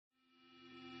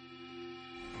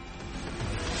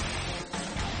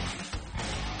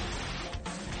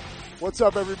What's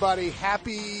up, everybody?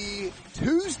 Happy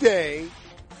Tuesday.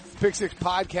 Pick Six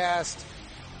Podcast.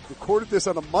 Recorded this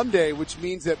on a Monday, which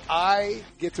means that I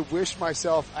get to wish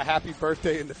myself a happy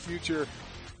birthday in the future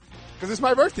because it's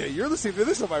my birthday. You're listening to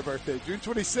this on my birthday, June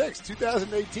 26,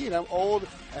 2018. I'm old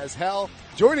as hell.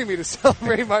 Joining me to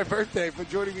celebrate my birthday, but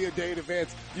joining me a day in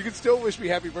advance. You can still wish me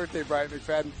happy birthday, Bryant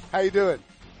McFadden. How you doing?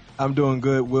 I'm doing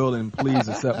good, Will, and please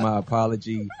accept my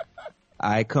apology.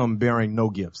 I come bearing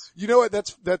no gifts. You know what?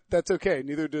 That's okay.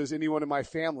 Neither does anyone in my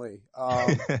family.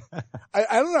 I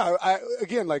don't know.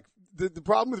 Again, like the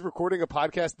problem with recording a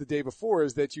podcast the day before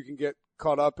is that you can get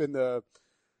caught up in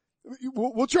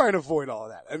we'll try and avoid all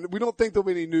of that. And we don't think there'll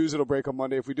be any news that'll break on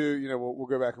Monday. If we do, we'll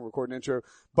go back and record an intro.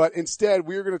 But instead,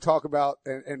 we're going to talk about,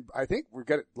 and I think we've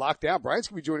got it locked down. Brian's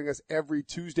going to be joining us every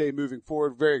Tuesday moving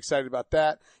forward. Very excited about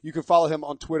that. You can follow him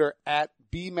on Twitter at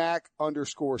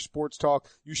BMac_sports talk.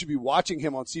 You should be watching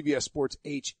him on CBS Sports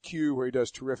HQ, where he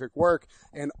does terrific work,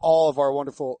 and all of our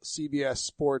wonderful CBS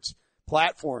Sports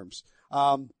platforms.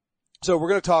 So we're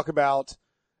going to talk about,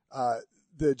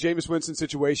 the Jameis Winston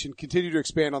situation, continue to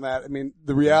expand on that. I mean,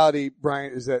 the reality,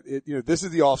 Brian, is that this is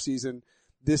the off season.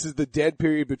 This is the dead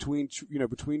period between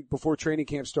before training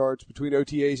camp starts, between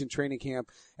OTAs and training camp.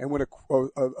 And when a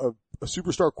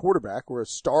superstar quarterback or a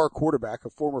star quarterback, a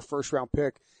former first round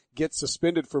pick, gets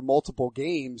suspended for multiple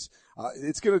games,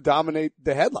 it's going to dominate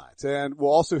the headlines. And we'll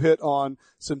also hit on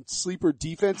some sleeper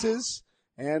defenses.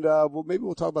 And, maybe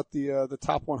we'll talk about the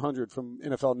top 100 from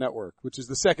NFL Network, which is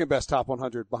the second best top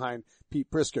 100 behind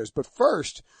Pete Prisco's. But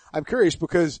first, I'm curious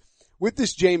because with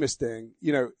this Jameis thing,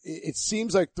 it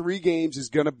seems like 3 games is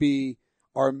going to be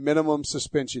our minimum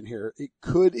suspension here. It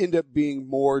could end up being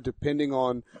more depending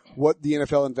on what the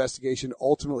NFL investigation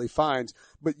ultimately finds.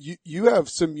 But you have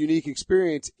some unique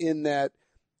experience in that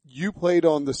you played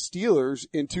on the Steelers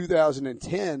in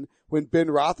 2010 when Ben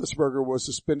Roethlisberger was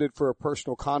suspended for a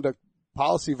personal conduct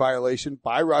policy violation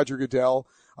by Roger Goodell,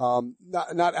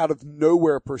 not out of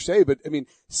nowhere per se, but I mean,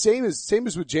 same as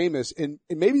with Jameis and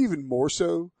maybe even more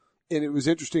so. And it was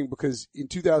interesting because in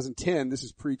 2010, this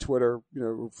is pre-Twitter,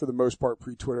 for the most part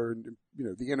pre-Twitter, and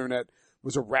the internet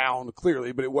was around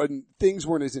clearly, but things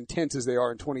weren't as intense as they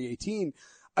are in 2018.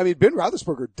 I mean, Ben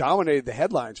Roethlisberger dominated the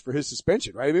headlines for his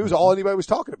suspension, right? I mean, it was all anybody was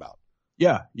talking about.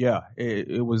 Yeah.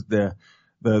 It was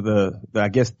I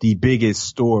guess the biggest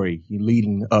story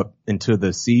leading up into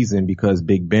the season because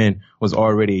Big Ben was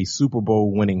already a Super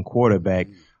Bowl winning quarterback,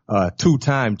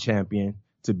 2-time champion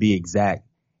to be exact.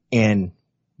 And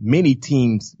many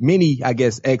teams, I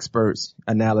guess experts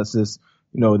analysis,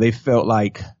 they felt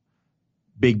like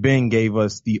Big Ben gave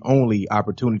us the only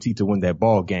opportunity to win that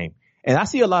ball game. And I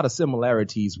see a lot of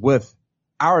similarities with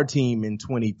our team in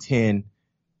 2010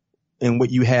 and what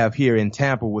you have here in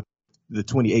Tampa with the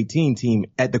 2018 team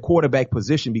at the quarterback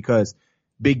position because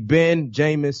Big Ben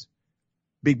was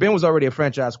already a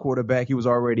franchise quarterback. He was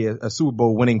already a Super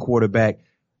Bowl winning quarterback.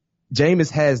 Jameis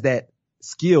has that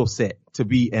skill set to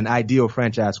be an ideal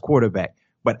franchise quarterback.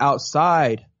 But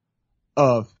outside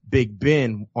of Big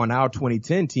Ben on our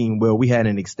 2010 team, where we had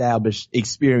an established,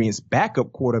 experienced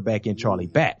backup quarterback in Charlie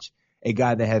Batch, a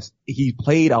guy that he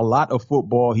played a lot of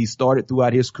football. He started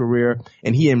throughout his career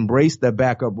and he embraced the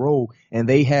backup role. And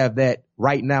they have that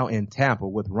right now in Tampa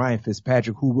with Ryan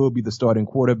Fitzpatrick, who will be the starting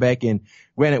quarterback. And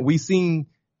granted, we've seen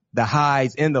the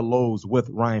highs and the lows with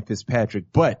Ryan Fitzpatrick,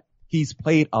 but he's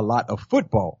played a lot of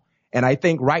football. And I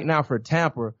think right now for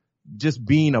Tampa, just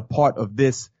being a part of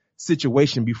this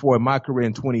situation before my career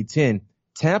in 2010,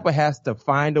 Tampa has to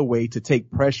find a way to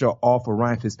take pressure off of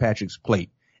Ryan Fitzpatrick's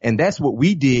plate. And that's what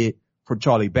we did for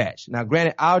Charlie Batch. Now,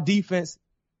 granted, our defense,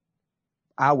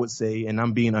 I would say, and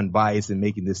I'm being unbiased in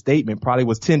making this statement, probably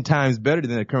was 10 times better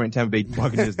than the current Tampa Bay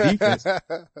Buccaneers defense.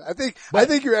 I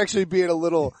think you're actually being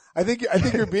I think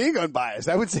you're being unbiased.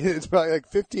 I would say it's probably like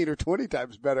 15 or 20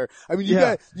 times better. I mean,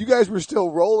 you guys were still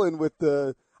rolling with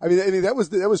I mean, that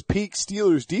was peak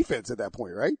Steelers defense at that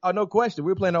point, right? Oh, no question.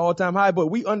 We were playing an all-time high, but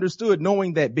we understood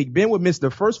knowing that Big Ben would miss the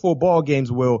first 4 ball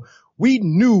games. Well, we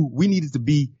knew we needed to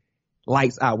be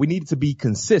lights out. We needed to be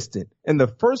consistent. In the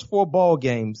first 4 ball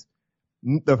games,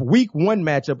 the week 1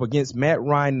 matchup against Matt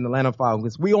Ryan and the Atlanta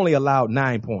Falcons, we only allowed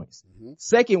 9 points. Mm-hmm.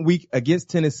 Second week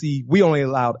against Tennessee, we only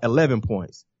allowed 11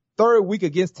 points. Third week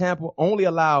against Tampa, only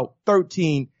allowed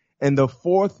 13. And the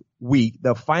fourth week,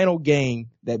 the final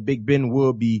game that Big Ben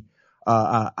will be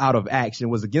out of action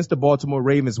was against the Baltimore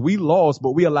Ravens. We lost,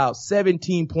 but we allowed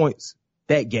 17 points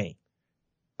that game.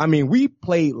 I mean, we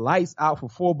played lights out for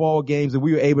 4 ball games, and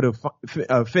we were able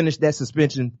to finish that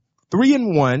suspension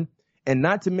 3-1. And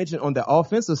not to mention on the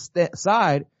offensive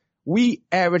side, we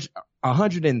averaged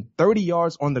 130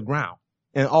 yards on the ground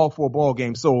in all 4 ball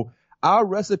games. So Our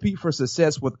recipe for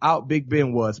success without Big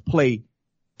Ben was play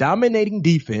dominating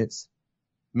defense,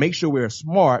 make sure we're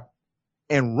smart,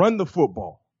 and run the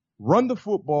football. Run the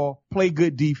football, play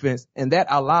good defense, and that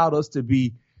allowed us to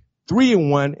be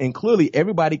 3-1, and clearly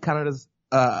everybody kind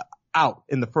of out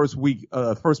in the first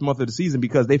month of the season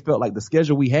because they felt like the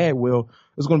schedule we had, Will,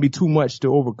 was going to be too much to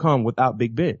overcome without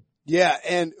Big Ben. Yeah,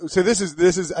 and so this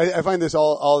is I find this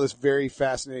all this very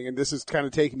fascinating, and this is kind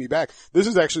of taking me back. This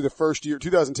is actually the first year,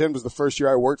 2010 was the first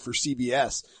year I worked for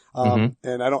CBS. And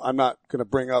I'm not going to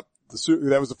bring up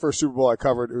that was the first Super Bowl I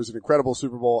covered. It was an incredible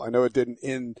Super Bowl. I know it didn't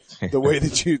end the way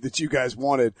that you guys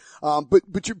wanted. But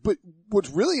what's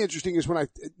really interesting is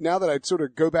now that I sort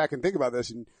of go back and think about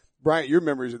this, and Bryant, your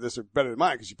memories of this are better than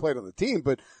mine because you played on the team,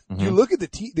 but you look at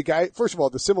the guy, first of all,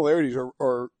 the similarities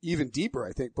are even deeper,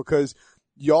 I think, because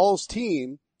y'all's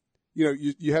team,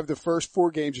 you have the first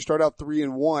 4 games, you start out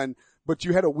 3-1, but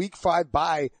you had a week 5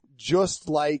 bye just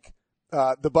like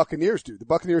the Buccaneers do. The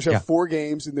Buccaneers have 4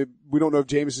 games, and we don't know if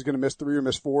Jameis is going to miss 3 or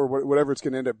miss 4, whatever it's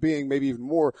going to end up being, maybe even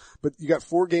more. But you got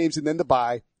 4 games and then the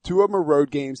bye. 2 of them are road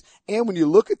games. And when you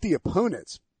look at the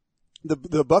opponents,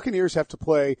 the Buccaneers have to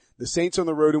play the Saints on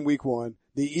the road in week 1,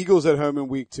 the Eagles at home in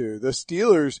week 2, the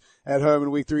Steelers at home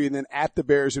in week 3, and then at the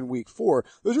Bears in week 4.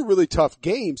 Those are really tough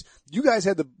games. You guys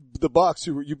had the Bucs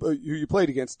who you played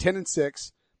against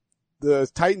 10-6. The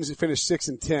Titans finished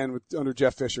 6-10 under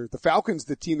Jeff Fisher. The Falcons,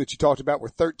 the team that you talked about, were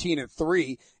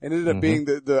 13-3 and ended up being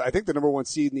I think the number 1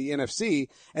 seed in the NFC.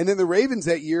 And then the Ravens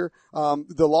that year,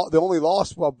 the only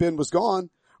loss while Ben was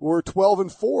gone were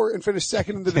 12-4 and finished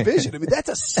second in the division. I mean, that's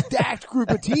a stacked group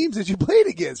of teams that you played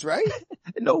against, right?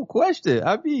 No question.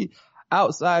 I mean,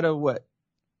 outside of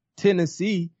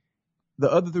Tennessee,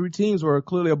 the other 3 teams were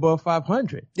clearly above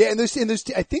 500. Yeah, and there's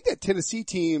I think that Tennessee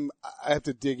team, I have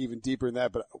to dig even deeper in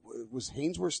that, but was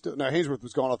Haynesworth still? No, Haynesworth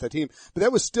was gone off that team, but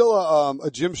that was still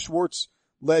a Jim Schwartz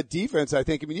led defense, I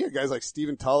think. I mean, you had guys like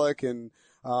Stephen Tulloch and,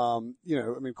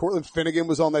 Cortland Finnegan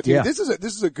was on that team. Yeah. This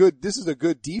is a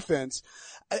good defense.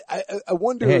 I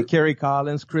wonder. They had Kerry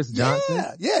Collins, Chris Johnson.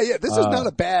 Yeah. This is not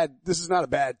a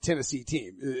bad Tennessee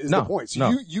team is the point.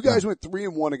 So you guys went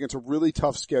 3-1 against a really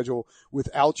tough schedule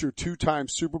without your 2-time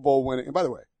Super Bowl winning. And by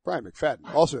the way, Bryant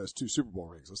McFadden also has 2 Super Bowl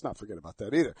rings. Let's not forget about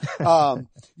that either.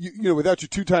 Without your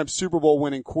 2-time Super Bowl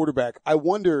winning quarterback, I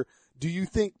wonder, do you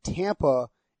think Tampa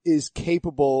is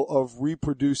capable of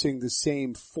reproducing the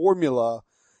same formula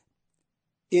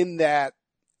in that,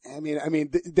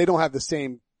 they don't have the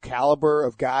same caliber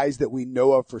of guys that we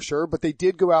know of for sure, but they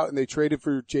did go out and they traded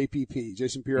for JPP,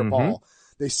 Jason Pierre-Paul.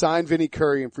 They signed Vinny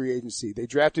Curry in free agency. They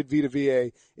drafted Vita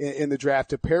Vea in the draft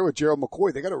to pair with Gerald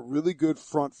McCoy. They got a really good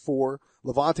front 4.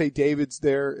 Levante David's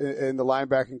there in the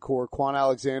linebacking core. Quan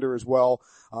Alexander as well.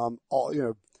 Vernon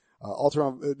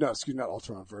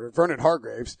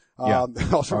Hargraves.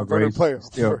 Vernon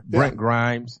player. Brent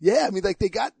Grimes. Yeah,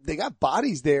 they got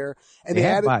bodies there, and they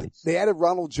added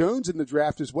Ronald Jones in the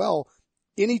draft as well.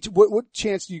 What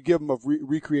chance do you give them of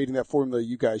recreating that formula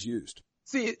you guys used?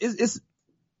 See,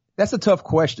 that's a tough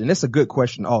question. It's a good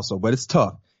question also, but it's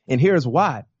tough. And here's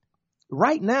why.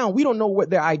 Right now, we don't know what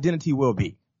their identity will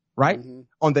be, right?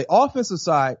 On the offensive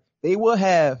side, they will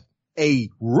have a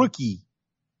rookie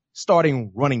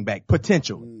starting running back,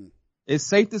 potentially. It's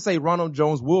safe to say Ronald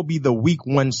Jones will be the week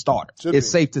 1 starter. It's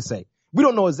safe to say. We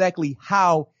don't know exactly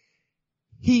how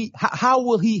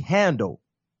will he handle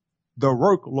the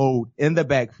workload in the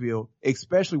backfield,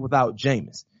 especially without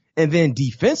Jameis. And then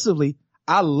defensively,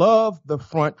 I love the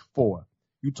front 4.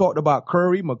 You talked about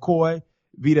Curry, McCoy,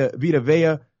 Vita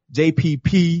Vea,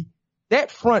 JPP.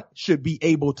 That front should be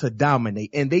able to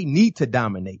dominate, and they need to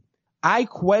dominate. I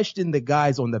question the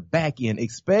guys on the back end,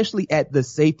 especially at the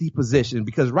safety position,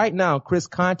 because right now Chris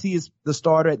Conte is the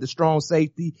starter at the strong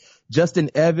safety.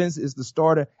 Justin Evans is the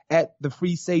starter at the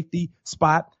free safety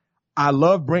spot. I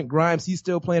love Brent Grimes. He's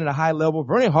still playing at a high level.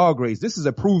 Vernon Hargraves, this is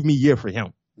a prove me year for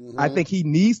him. I think he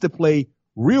needs to play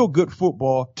real good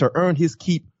football to earn his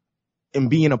keep in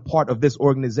being a part of this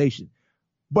organization.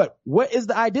 But what is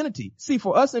the identity? See,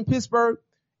 for us in Pittsburgh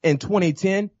in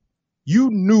 2010, you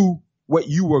knew what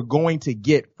you were going to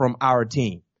get from our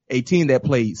team. A team that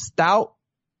played stout,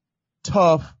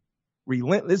 tough,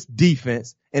 relentless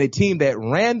defense, and a team that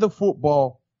ran the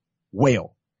football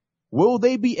well. Will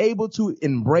they be able to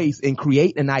embrace and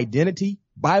create an identity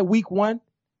by week 1?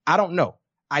 I don't know.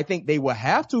 I think they will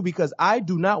have to, because I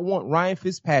do not want Ryan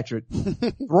Fitzpatrick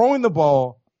throwing the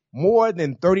ball more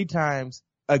than 30 times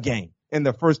a game in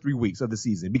the first 3 weeks of the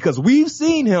season, because we've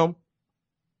seen him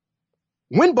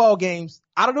win ball games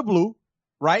out of the blue,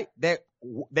 right? That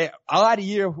odd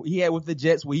year he had with the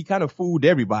Jets where he kind of fooled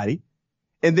everybody.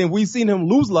 And then we've seen him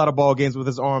lose a lot of ball games with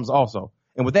his arms also.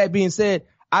 And with that being said,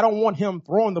 I don't want him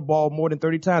throwing the ball more than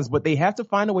 30 times, but they have to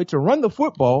find a way to run the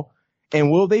football.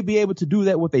 And will they be able to do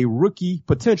that with a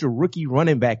potential rookie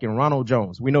running back in Ronald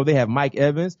Jones? We know they have Mike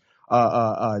Evans,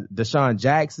 Deshaun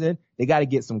Jackson. They got to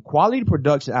get some quality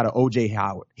production out of O.J.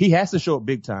 Howard. He has to show up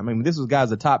big time. I mean, this was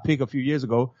guy's a top pick a few years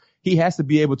ago. He has to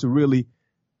be able to really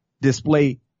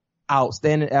display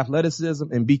outstanding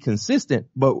athleticism and be consistent.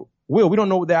 But Will, we don't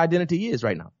know what their identity is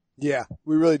right now. Yeah,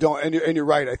 we really don't. And you're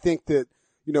right. I think that,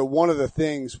 one of the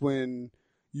things when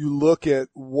you look at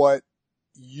what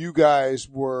you guys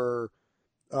were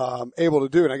able to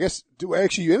do, and I guess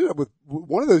actually you ended up with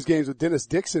one of those games with Dennis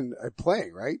Dixon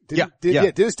playing, right? Yeah,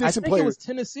 Dennis Dixon played. It was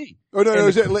Tennessee. Oh no,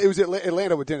 it was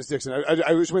Atlanta with Dennis Dixon.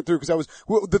 I just went through because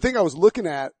the thing I was looking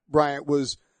at, Bryant,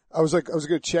 was I was going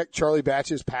to check Charlie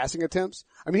Batch's passing attempts.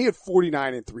 I mean, he had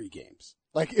 49 in 3 games.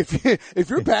 Like if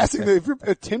you're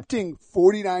attempting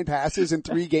 49 passes in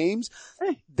 3 games,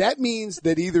 that means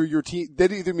that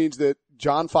either means that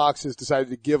John Fox has decided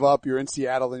to give up. You're in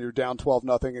Seattle and you're down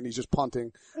 12-0 and he's just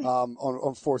punting, on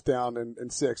 4th down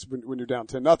and 6 when you're down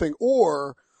 10-0,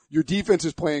 or your defense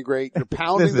is playing great. You're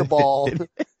pounding the ball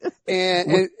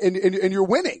and you're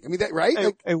winning. I mean, that,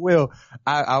 right? Hey, Will,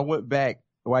 I went back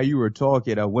while you were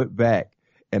talking. I went back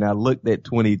and I looked at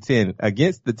 2010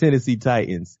 against the Tennessee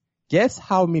Titans. Guess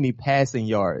how many passing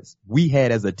yards we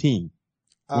had as a team?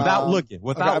 Without looking.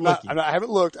 I haven't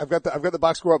looked. I've got the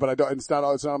box score up, but it's not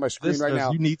on my screen right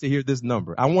now. You need to hear this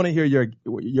number. I want to hear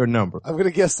your number. I'm going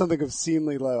to guess something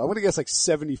obscenely low. I'm going to guess like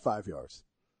 75 yards.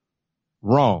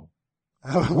 Wrong.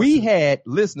 We had,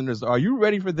 listeners, are you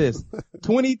ready for this?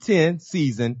 2010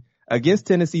 season against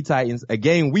Tennessee Titans, a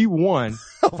game we won.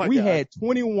 We had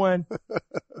 21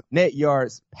 net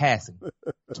yards passing.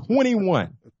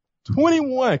 21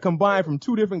 combined from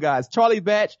 2 different guys. Charlie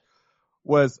Batch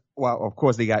was, well, of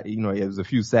course they got, it was a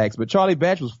few sacks, but Charlie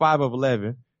Batch was 5 of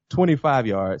 11, 25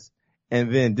 yards.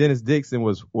 And then Dennis Dixon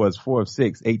was 4 of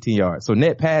 6, 18 yards. So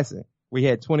net passing, we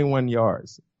had 21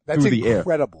 yards. That's through the air.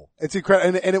 Incredible. It's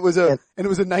incredible. And it was a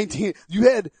 19, you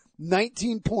had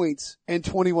 19 points and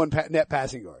 21 net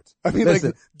passing yards. I mean,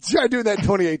 listen, try doing that in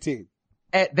 2018.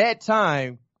 At that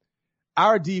time,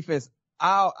 our defense,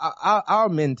 our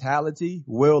mentality,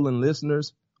 Will and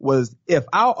listeners, was if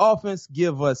our offense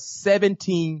give us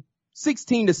 16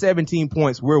 to 17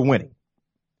 points, we're winning.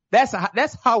 That's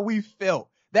how we felt.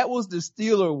 That was the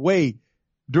Steeler way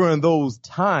during those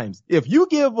times. If you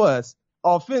give us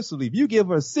offensively, if you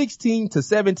give us 16 to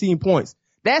 17 points,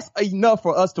 that's enough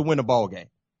for us to win a ball game.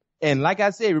 And like I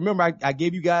said, remember I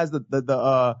gave you guys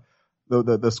the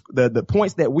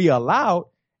points that we allowed,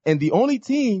 and the only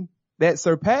team that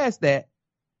surpassed that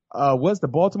was the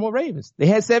Baltimore Ravens. They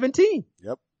had 17.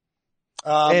 Yep.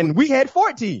 And we had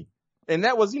 14. And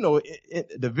that was,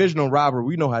 divisional rivalry.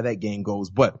 We know how that game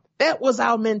goes, but that was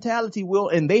our mentality, Will,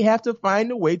 and they have to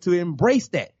find a way to embrace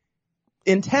that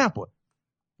in Tampa.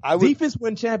 Defense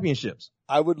win championships.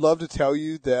 I would love to tell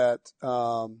you that,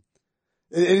 and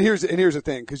here's the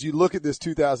thing, cause you look at this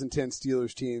 2010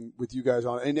 Steelers team with you guys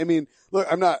on, and I mean, look,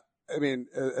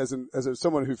 as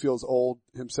someone who feels old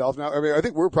himself now, I mean, I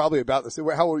think we're probably about the same.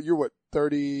 How old, you're what,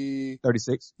 30?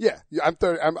 36? Yeah.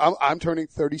 I'm turning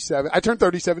 37. I turned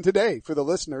 37 today for the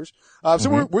listeners.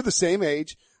 So we're the same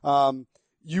age.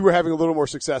 You were having a little more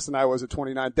success than I was at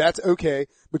 29. That's okay.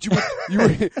 But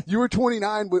you were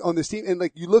 29 on this team. And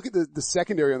like, you look at the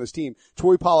secondary on this team.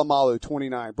 Troy Polamalu,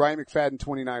 29. Bryant McFadden,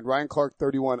 29. Ryan Clark,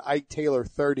 31. Ike Taylor,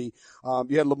 30.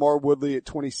 You had Lamar Woodley at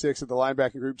 26 at the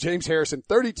linebacking group. James Harrison,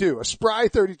 32. A spry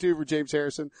 32 for James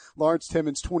Harrison. Lawrence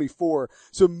Timmons, 24.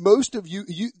 So most of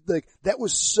you like, that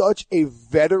was such a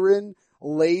veteran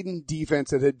laden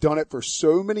defense that had done it for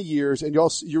so many years. And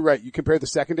you're right. You compare the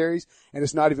secondaries and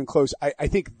it's not even close. I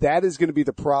think that is going to be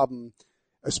the problem,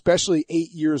 especially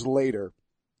 8 years later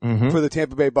for the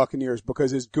Tampa Bay Buccaneers,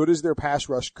 because as good as their pass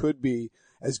rush could be,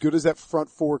 as good as that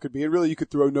front four could be, and really you could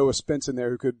throw Noah Spence in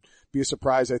there who could be a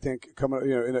surprise, I think, coming,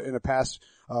 in a pass,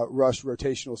 rush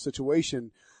rotational situation.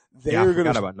 I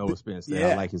forgot about Noah Spence. Yeah.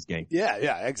 I like his game. Yeah,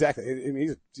 exactly. I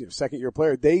mean, he's a second year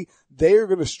player. They are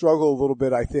going to struggle a little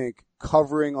bit, I think,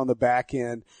 covering on the back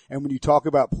end. And when you talk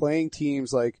about playing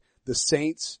teams like the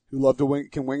Saints, who love to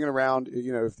can wing it around,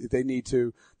 if they need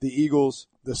to, the Eagles,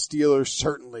 the Steelers,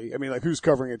 certainly. I mean, like, who's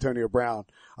covering Antonio Brown?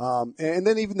 And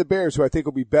then even the Bears, who I think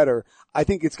will be better. I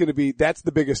think it's going to be, that's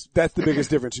the biggest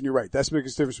difference. And you're right. That's the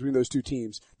biggest difference between those two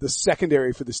teams. The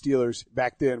secondary for the Steelers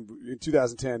back then in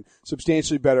 2010,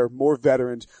 substantially better, more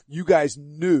veterans. You guys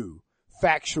knew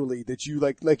factually that you,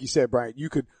 like you said, Bryant, you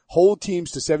could hold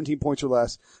teams to 17 points or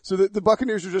less. So the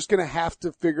Buccaneers are just going to have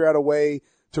to figure out a way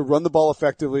to run the ball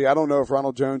effectively. I don't know if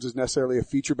Ronald Jones is necessarily a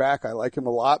feature back. I like him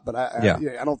a lot, but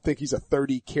I don't think he's a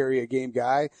 30 carry a game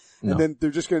guy. No. And then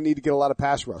they're just going to need to get a lot of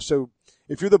pass rush. So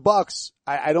if you're the Bucs,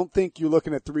 I don't think you're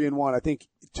looking at 3-1. I think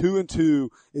 2-2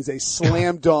 is a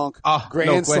slam dunk,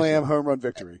 grand slam home run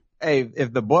victory. Hey,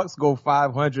 if the Bucs go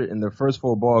 500 in their first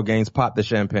 4 ball games, pop the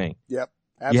champagne. Yep.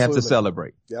 Absolutely. You have to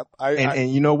celebrate. Yep.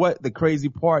 And you know what? The crazy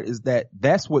part is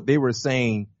that's what they were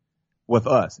saying with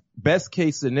us. Best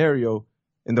case scenario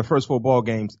in the first 4 ball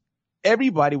games,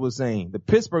 everybody was saying the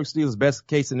Pittsburgh Steelers best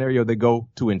case scenario, they go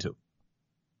 2-2.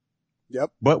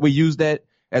 Yep. But we use that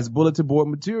as bulletin board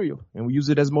material, and we use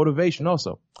it as motivation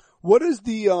also. What is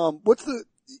the,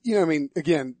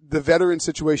 again, the veteran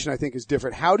situation I think is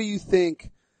different. How do you think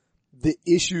the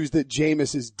issues that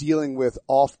Jameis is dealing with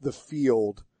off the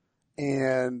field,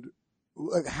 and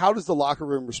how does the locker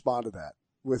room respond to that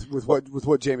with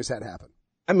what Jameis had happen?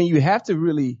 I mean, you have to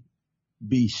really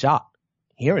be shocked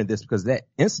hearing this because that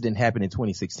incident happened in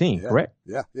 2016, correct?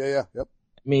 Yeah. Yep. I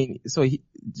mean, so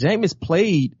Jameis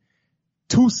played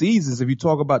 2 seasons. If you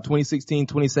talk about 2016,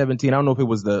 2017, I don't know if it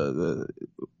was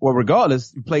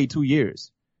regardless, he played 2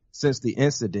 years since the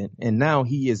incident, and now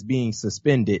he is being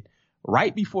suspended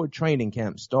right before training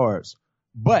camp starts.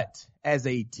 But as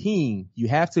a team, you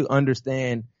have to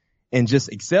understand and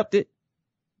just accept it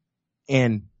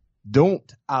and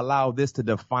don't allow this to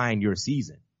define your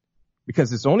season,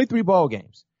 because it's only 3 ball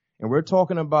games. And we're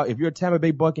talking about, if you're a Tampa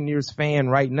Bay Buccaneers fan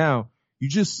right now, we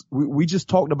just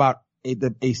talked about a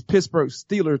Pittsburgh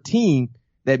Steelers team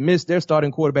that missed their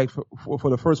starting quarterback for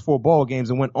the first 4 ball games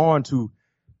and went on to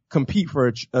compete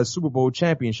for a Super Bowl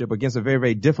championship against a very,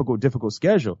 very difficult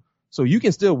schedule. So you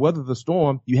can still weather the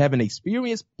storm. You have an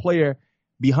experienced player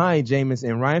behind Jameis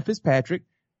and Ryan Fitzpatrick.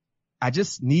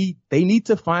 They need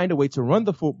to find a way to run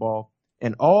the football,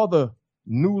 and all the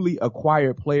newly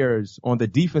acquired players on the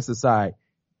defensive side,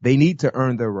 they need to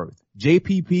earn their worth.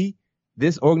 JPP,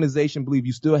 this organization believes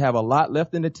you still have a lot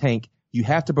left in the tank. You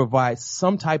have to provide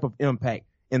some type of impact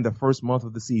in the first month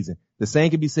of the season. The same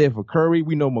can be said for Curry.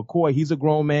 We know McCoy, he's a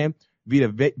grown man.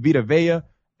 Vita Vea,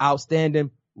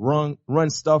 outstanding run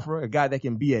stuffer, a guy that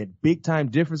can be a big time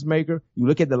difference maker. You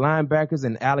look at the linebackers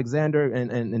and Alexander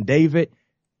and David.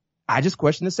 I just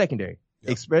question the secondary,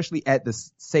 especially at the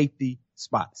safety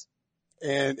spots.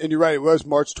 And you're right. It was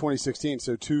March 2016.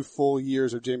 So 2 full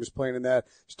years of Jameis playing in that.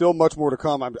 Still much more to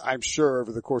come, I'm sure,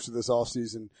 over the course of this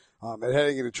offseason, and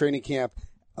heading into training camp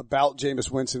about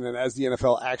Jameis Winston and as the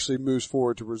NFL actually moves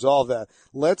forward to resolve that.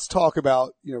 Let's talk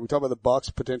about, we talk about the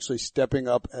Bucs potentially stepping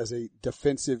up as a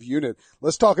defensive unit.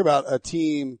 Let's talk about a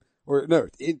team,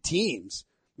 in teams,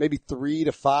 maybe 3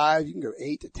 to 5. You can go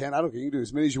 8 to 10. I don't care. You can do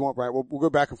as many as you want, Brian. We'll go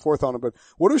back and forth on them. But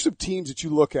what are some teams that you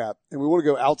look at? And we want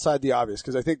to go outside the obvious,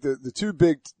 because I think the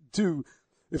two,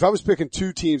 if I was picking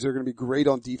 2 teams that are going to be great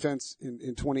on defense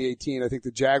in 2018, I think the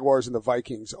Jaguars and the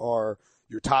Vikings are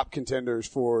your top contenders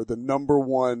for the number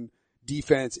 1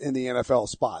 defense in the NFL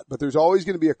spot. But there's always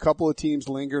going to be a couple of teams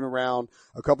lingering around,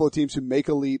 a couple of teams who make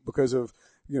a leap because of,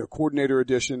 coordinator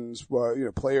additions,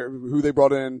 player who they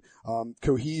brought in,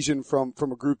 cohesion from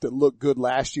a group that looked good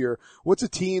last year. What's a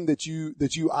team that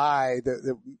you eye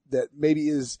that maybe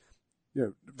is,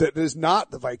 that is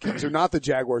not the Vikings or not the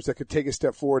Jaguars that could take a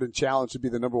step forward and challenge to be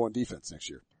the number 1 defense next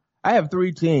year? I have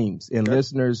 3 teams, and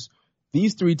listeners,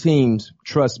 these 3 teams,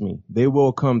 trust me, they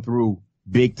will come through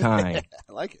big time.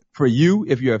 I like it. For you,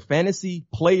 if you're a fantasy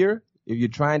player, if you're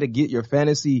trying to get your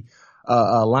fantasy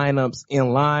lineups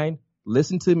in line,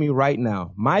 listen to me right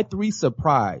now. My 3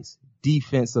 surprise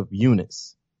defensive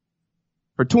units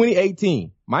for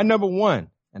 2018, my number 1,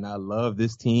 and I love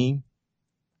this team.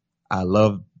 I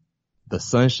love the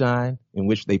sunshine in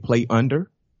which they play under,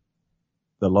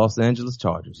 the Los Angeles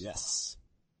Chargers. Yes.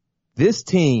 This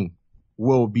team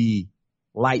will be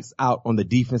lights out on the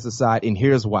defensive side, and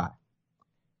here's why.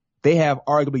 They have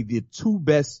arguably the 2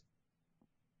 best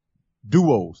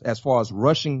duos as far as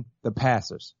rushing the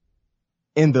passers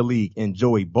in the league, in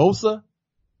Joey Bosa,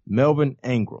 Melvin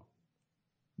Ingram.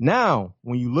 Now,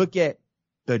 when you look at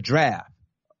the draft,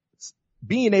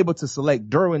 being able to select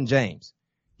Derwin James,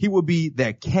 he will be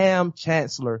the Cam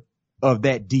Chancellor of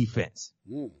that defense.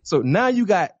 So now you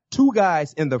got 2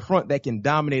 guys in the front that can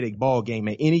dominate a ball game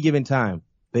at any given time.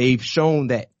 They've shown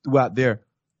that throughout their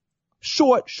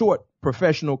short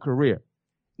professional career.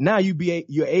 Now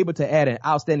you're able to add an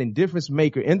outstanding difference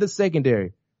maker in the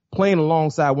secondary, playing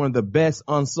alongside one of the best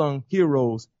unsung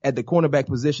heroes at the cornerback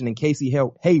position in Casey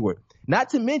Hayward. Not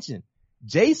to mention,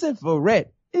 Jason Verrett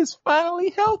is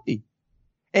finally healthy,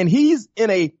 and he's in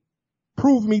a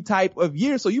prove me type of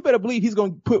year. So you better believe he's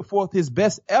going to put forth his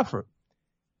best effort.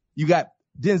 You got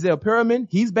Denzel Perryman.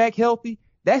 He's back healthy.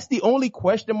 That's the only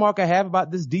question mark I have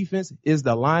about this defense is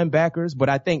the linebackers, but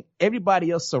I think everybody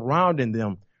else surrounding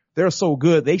them, they're so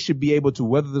good, they should be able to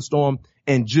weather the storm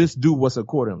and just do what's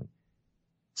accordingly.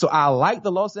 So I like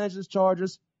the Los Angeles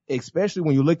Chargers, especially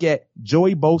when you look at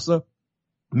Joey Bosa,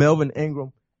 Melvin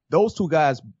Ingram. Those two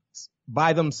guys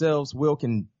by themselves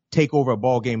can take over a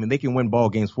ball game and they can win ball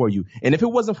games for you. And if it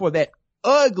wasn't for that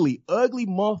ugly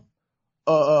month,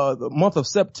 the month of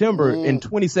September in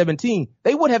 2017,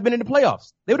 they would have been in the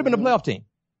playoffs. They would have been a playoff team.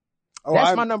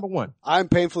 That's my number one. I'm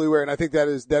painfully aware, and I think that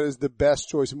is the best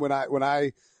choice. And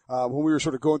when we were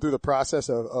sort of going through the process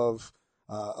of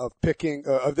picking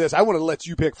of this, I want to let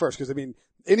you pick first, because I mean,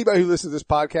 anybody who listens to this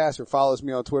podcast or follows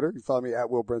me on Twitter, you follow me at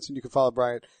Will Brinson. You can follow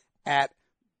Bryant at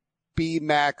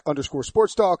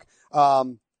BMac_sports talk.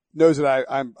 Knows that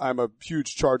I'm a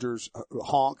huge Chargers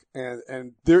honk,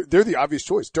 and they're the obvious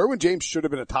choice. Derwin James should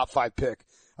have been a top 5 pick.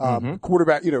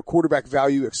 Quarterback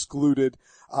value excluded.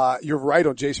 You're right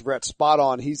on Jason Verrett, spot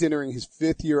on. He's entering his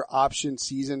 5th year option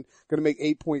season, going to make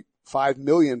 $8.5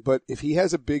 million. But if he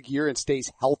has a big year and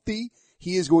stays healthy,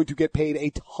 he is going to get paid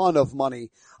a ton of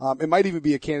money. It might even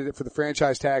be a candidate for the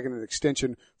franchise tag and an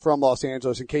extension from Los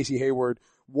Angeles. And Casey Hayward,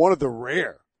 one of the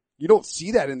rare. You don't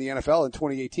see that in the NFL in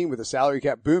 2018 with the salary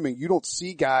cap booming. You don't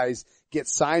see guys get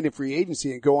signed in free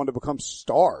agency and go on to become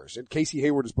stars. And Casey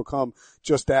Hayward has become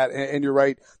just that. And you're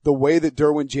right. The way that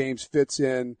Derwin James fits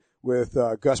in with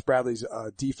Gus Bradley's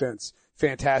defense,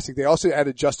 fantastic. They also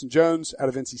added Justin Jones out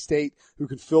of NC State, who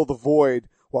can fill the void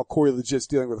while Corey Legit's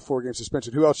dealing with a 4-game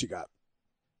suspension. Who else you got?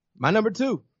 My number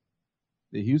 2,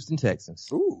 the Houston Texans.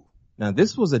 Ooh. Now,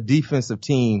 this was a defensive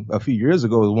team a few years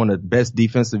ago, was one of the best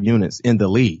defensive units in the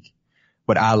league.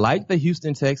 But I like the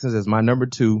Houston Texans as my number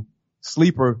 2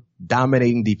 sleeper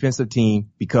dominating defensive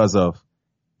team because of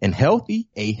a healthy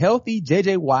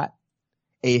J.J. Watt,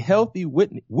 a healthy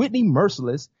Whitney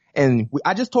Merciless. And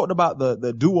I just talked about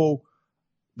the duo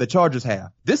the Chargers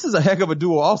have. This is a heck of a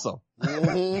duo also.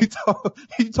 You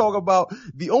talk about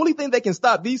the only thing that can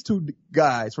stop these two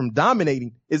guys from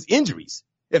dominating is injuries.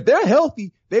 If they're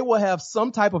healthy, they will have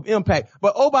some type of impact.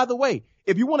 But, oh, by the way,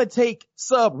 if you want to take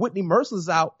sub Whitney Merciless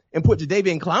out and put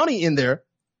Jadeveon Clowney in there,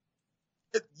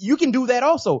 you can do that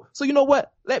also. So you know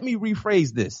what? Let me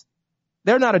rephrase this.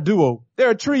 They're not a duo.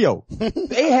 They're a trio.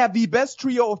 They have the best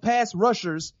trio of pass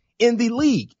rushers in the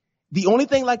league. The only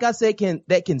thing, like I said,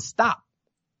 that can stop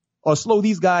or slow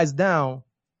these guys down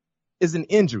is an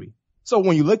injury. So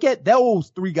when you look at those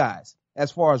 3 guys, as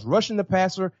far as rushing the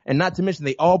passer, and not to mention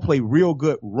they all play real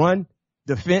good run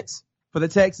defense for the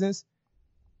Texans,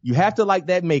 you have to like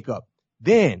that makeup.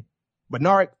 Then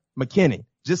Bernard McKinnon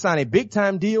just signed a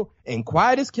big-time deal, and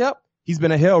quiet as kept, he's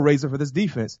been a hellraiser for this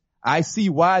defense. I see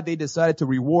why they decided to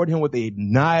reward him with a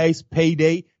nice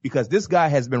payday, because this guy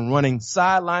has been running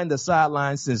sideline to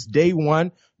sideline since day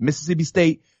one. Mississippi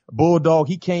State Bulldog,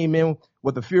 he came in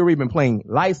with the Fury, been playing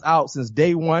lights out since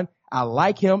day one. I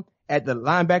like him at the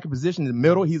linebacker position in the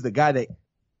middle. He's the guy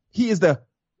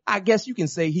I guess you can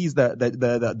say he's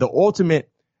the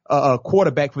ultimate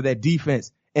quarterback for that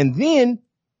defense. And then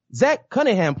Zach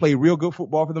Cunningham played real good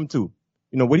football for them too.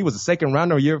 You know, when he was a second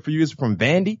rounder a few years from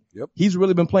Vandy, yep. He's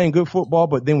really been playing good football.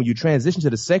 But then when you transition to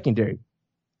the secondary,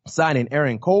 signing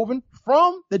Aaron Colvin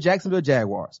from the Jacksonville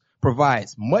Jaguars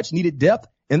provides much needed depth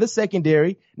in the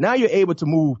secondary. Now you're able to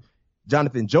move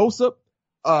Jonathan Joseph.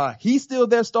 He's still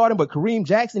there starting, but Kareem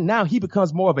Jackson, now he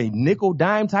becomes more of a nickel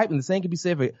dime type, and the same can be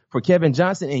said for Kevin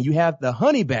Johnson. And you have the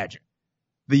Honey Badger.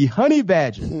 The Honey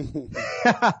Badger.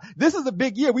 This is a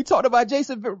big year. We talked about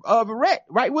Jason Verrett,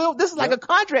 right, Will? This is like a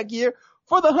contract year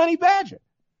for the Honey Badger.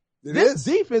 This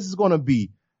defense is going to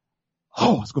be,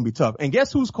 it's going to be tough. And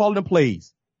guess who's calling the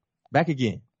plays? Back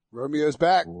again. Romeo's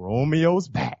back. Romeo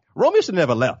should have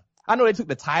never left. I know they took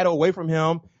the title away from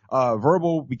him.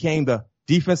 Verbal became the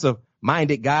defensive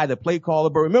minded guy, the play caller.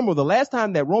 But remember, the last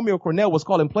time that Romeo Cornell was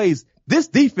calling plays, this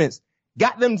defense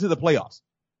got them to the playoffs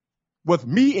with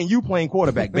me and you playing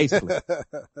quarterback, basically.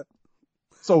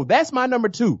 So that's my number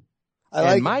 2.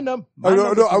 I was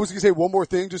going to say one more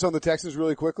thing just on the Texans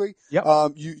really quickly. Yep.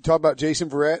 You talk about Jason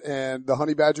Verrett and the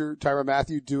Honey Badger, Tyrann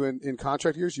Mathieu doing in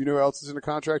contract years. You know who else is in a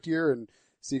contract year? And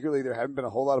secretly there haven't been a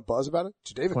whole lot of buzz about it.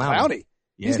 Jadeveon Clowney.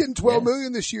 He's getting $12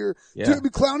 million this year. Yeah. Dude,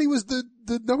 Clowney was the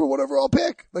number 1 overall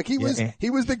pick. Like he was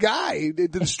the guy, the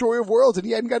destroyer of worlds, and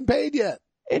he hadn't gotten paid yet.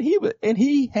 And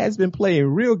he has been playing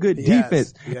real good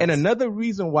defense. Yes. And another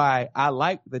reason why I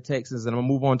like the Texans, and I'm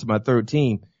gonna move on to my 3rd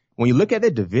team. When you look at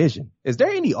their division, is there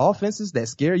any offenses that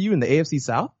scare you in the AFC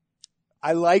South?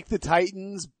 I like the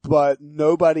Titans, but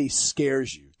nobody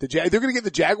scares you. They're going to get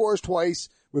the Jaguars twice,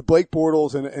 with Blake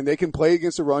Bortles and they can play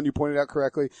against the run. You pointed out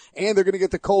correctly. And they're going to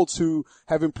get the Colts who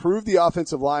have improved the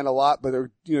offensive line a lot, but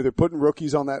they're putting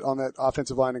rookies on that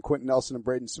offensive line and Quentin Nelson and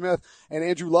Braden Smith and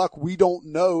Andrew Luck. We don't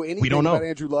know anything about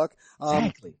Andrew Luck.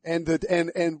 Exactly.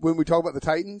 And when we talk about the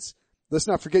Titans, let's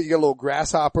not forget you got a little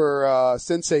grasshopper,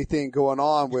 sensei thing going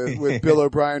on with Bill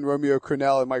O'Brien, Romeo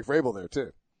Crennel, and Mike Vrabel there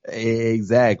too.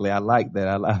 Exactly. I like that.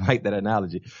 I like that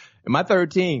analogy. And my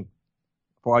third team,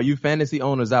 for all you fantasy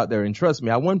owners out there, and trust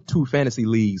me, I won 2 fantasy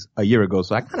leagues a year ago,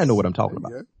 so I kind of know what I'm talking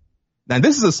about. Now,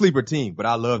 this is a sleeper team, but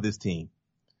I love this team.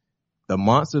 The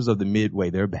Monsters of the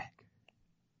Midway, they're back.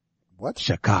 What?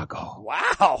 Chicago.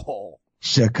 Wow.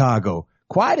 Chicago.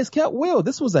 Quiet as kept, Will.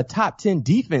 This was a top 10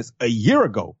 defense a year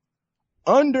ago.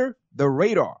 Under the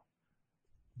radar.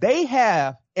 They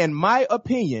have, in my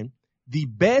opinion, the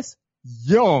best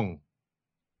young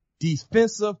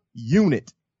defensive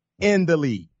unit in the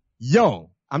league. Young.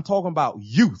 I'm talking about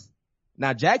youth.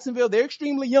 Now, Jacksonville, they're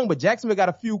extremely young, but Jacksonville got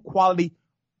a few quality,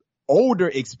 older,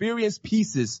 experienced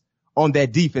pieces on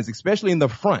that defense, especially in the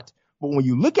front. But when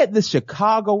you look at the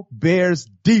Chicago Bears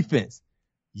defense,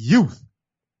 youth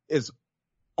is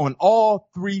on all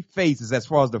 3 phases as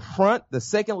far as the front, the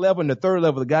second level, and the third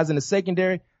level. The guys in the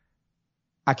secondary,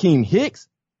 Akeem Hicks,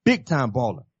 big time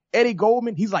baller. Eddie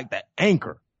Goldman, he's like the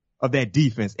anchor of that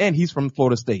defense, and he's from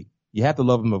Florida State. You have to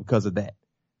love him because of that.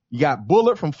 You got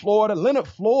Bullard from Florida, Leonard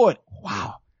Floyd.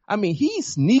 Wow. I mean, he's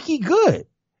sneaky good.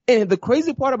 And the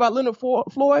crazy part about Leonard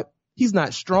Floyd, he's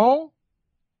not strong.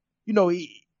 You know,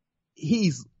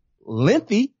 he's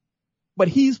lengthy, but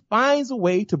he finds a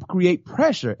way to create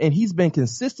pressure, and he's been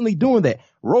consistently doing that.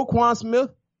 Roquan Smith,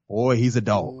 boy, he's a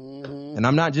dog. Mm-hmm. And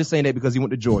I'm not just saying that because he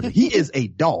went to Georgia. He is a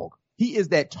dog. He is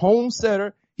that tone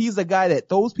setter. He's a guy that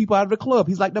throws people out of the club.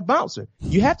 He's like the bouncer.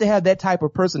 You have to have that type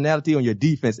of personality on your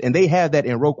defense, and they have that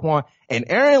in Roquan. And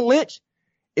Aaron Lynch,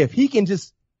 if he can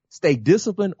just stay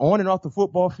disciplined on and off the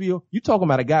football field, you're talking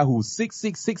about a guy who's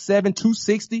 6'6", 6'7",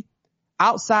 260,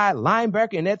 outside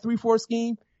linebacker in that 3-4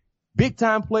 scheme, big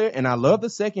time player. And I love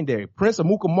the secondary. Prince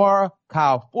Amukamara,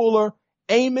 Kyle Fuller,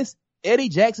 Amos, Eddie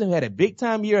Jackson, who had a big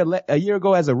time year a year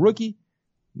ago as a rookie.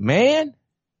 Man,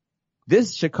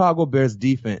 this Chicago Bears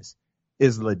defense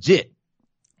is legit,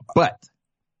 but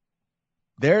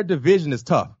their division is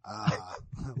tough. A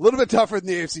little bit tougher than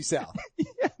the AFC South.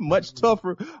 Yeah, much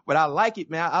tougher, but I like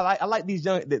it, man. I like these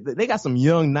young, they got some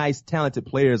young, nice, talented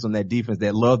players on that defense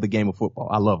that love the game of football.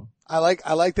 I love them. I like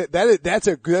that.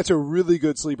 That's a really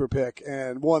good sleeper pick,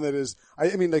 and one that is,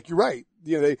 I mean, like, you're right.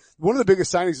 You know, one of the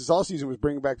biggest signings this offseason was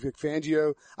bringing back Vic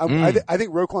Fangio. I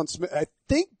think Roquan Smith, I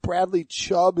think Bradley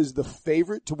Chubb is the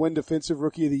favorite to win Defensive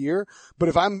Rookie of the Year. But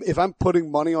if I'm putting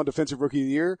money on Defensive Rookie of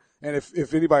the Year, and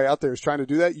if anybody out there is trying to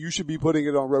do that, you should be putting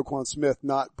it on Roquan Smith,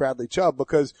 not Bradley Chubb,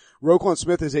 because Roquan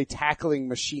Smith is a tackling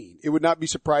machine. It would not be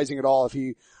surprising at all if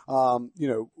he,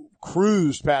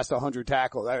 cruised past 100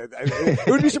 tackles. It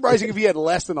would be surprising if he had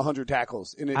less than 100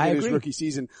 tackles in his rookie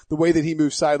season. The way that he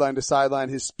moves sideline to sideline,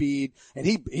 his speed, and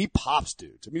he pops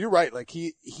dudes. I mean, you're right. Like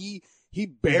he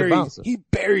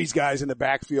buries guys in the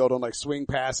backfield on like swing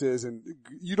passes, and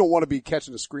you don't want to be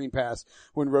catching a screen pass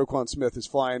when Roquan Smith is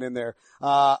flying in there.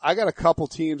 I got a couple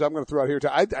teams I'm going to throw out here too.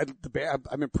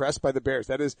 I'm impressed by the Bears.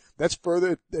 I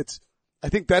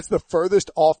think that's the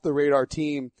furthest off the radar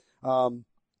team,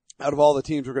 out of all the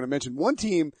teams we're going to mention. One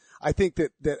team I think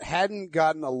that hadn't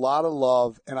gotten a lot of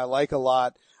love, and I like a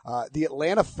lot, the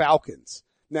Atlanta Falcons.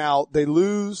 Now, they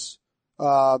lose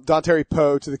Dontari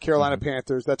Poe to the Carolina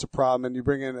Panthers. That's a problem. And you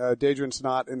bring in Dadrian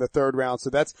Snott in the 3rd round. So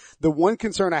that's the one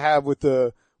concern I have with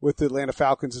the Atlanta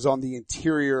Falcons is on the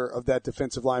interior of that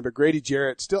defensive line. But Grady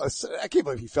Jarrett still, I can't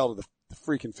believe he fell to the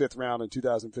freaking 5th round in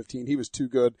 2015. He was too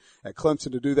good at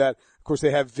Clemson to do that. Of course,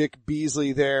 they have Vic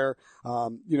Beasley there.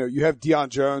 You have Deion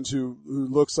Jones who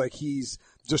looks like he's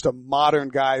just a modern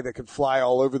guy that can fly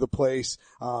all over the place.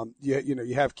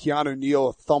 You have Keanu Neal,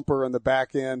 a thumper on the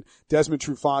back end. Desmond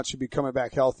Trufant should be coming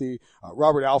back healthy.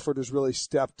 Robert Alford has really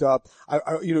stepped up.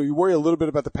 You worry a little bit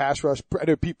about the pass rush. I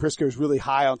know Pete Prisco is really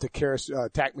high on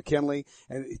Tack McKinley,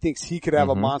 and he thinks he could have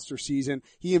a monster season.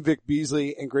 He and Vic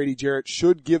Beasley and Grady Jarrett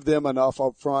should give them enough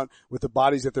up front with the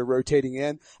bodies that they're rotating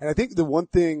in. And I think the one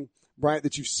thing, Bryant,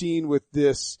 that you've seen with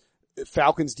this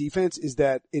Falcons defense is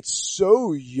that it's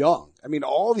so young. I mean,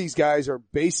 all these guys are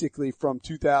basically from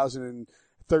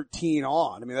 2013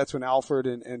 on. I mean, that's when Alford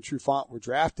and Trufant were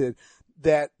drafted,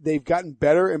 that they've gotten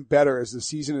better and better as the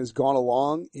season has gone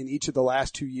along in each of the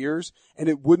last 2 years. And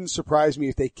it wouldn't surprise me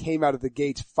if they came out of the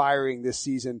gates firing this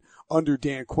season under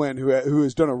Dan Quinn, who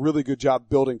has done a really good job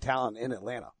building talent in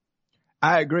Atlanta.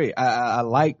 I agree. I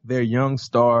like their young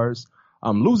stars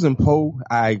Losing Poe,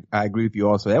 I agree with you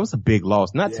also. That was a big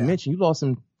loss. Not to mention you lost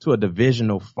him to a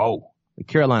divisional foe, the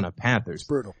Carolina Panthers. It's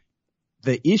brutal.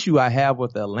 The issue I have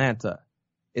with Atlanta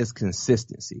is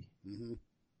consistency. Mm-hmm.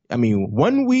 I mean,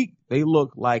 one week they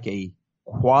look like a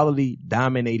quality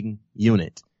dominating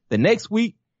unit. The next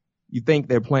week, you think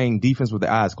they're playing defense with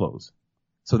their eyes closed.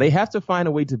 So they have to find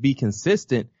a way to be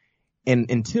consistent. And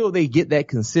until they get that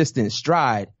consistent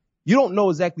stride, you don't know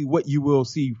exactly what you will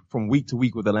see from week to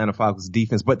week with Atlanta Falcons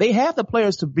defense, but they have the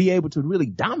players to be able to really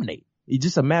dominate. It's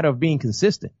just a matter of being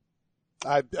consistent.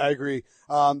 I agree.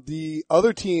 The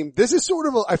other team, this is sort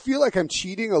of I feel like I'm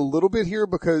cheating a little bit here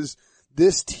because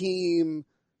this team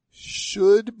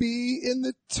should be in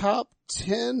the top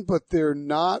 10, but they're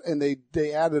not. And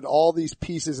they added all these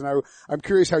pieces. And I'm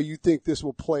curious how you think this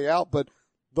will play out, but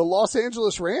the Los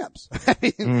Angeles Rams, I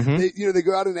mean, they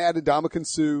go out and add Ndamukong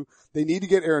Suh. They need to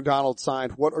get Aaron Donald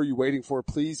signed. What are you waiting for?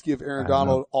 Please give Aaron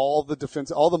Donald all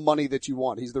the money that you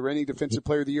want. He's the reigning defensive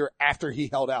player of the year after he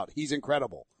held out. He's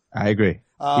incredible. I agree.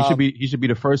 He should be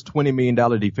the first $20 million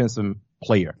defensive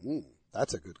player.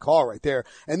 That's a good call right there.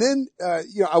 And then,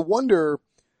 I wonder,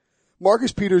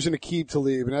 Marcus Peters and Aqib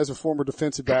Talib, and as a former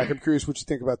defensive back, I'm curious what you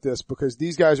think about this because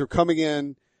these guys are coming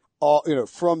in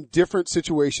from different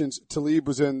situations. Talib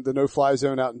was in the no-fly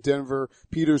zone out in Denver.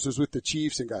 Peters was with the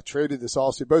Chiefs and got traded this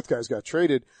offseason. Both guys got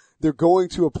traded. They're going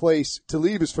to a place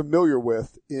Talib is familiar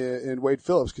with in Wade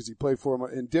Phillips because he played for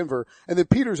him in Denver. And then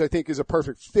Peters, I think, is a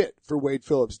perfect fit for Wade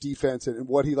Phillips' defense and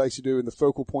what he likes to do, and the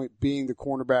focal point being the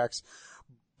cornerbacks.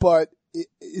 But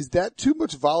is that too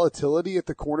much volatility at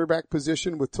the cornerback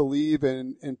position with Talib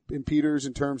and Peters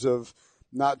in terms of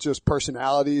not just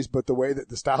personalities, but the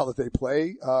style that they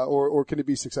play, or can it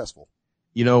be successful?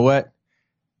 You know what?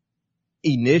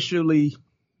 Initially,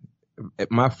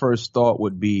 my first thought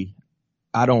would be,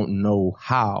 I don't know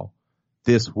how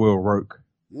this will work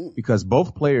because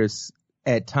both players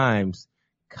at times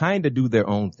kind of do their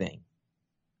own thing,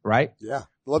 right? Yeah.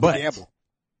 Love to gamble.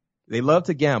 They love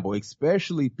to gamble,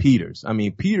 especially Peters. I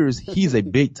mean, Peters, he's a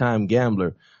big time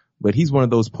gambler, but he's one of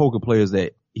those poker players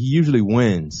that he usually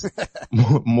wins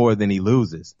more than he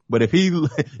loses. But if he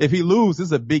loses,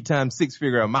 it's a big time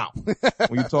 6-figure amount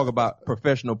when you talk about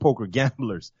professional poker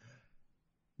gamblers.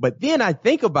 But then I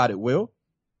think about it, Will.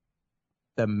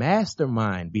 The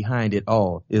mastermind behind it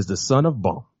all is the son of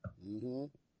Bum,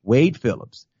 Wade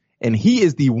Phillips. And he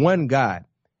is the one guy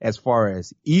as far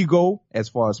as ego, as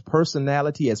far as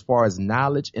personality, as far as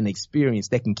knowledge and experience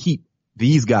that can keep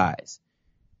these guys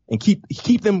and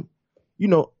keep them,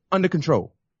 under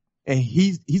control. And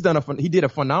he did a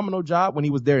phenomenal job when he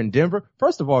was there in Denver.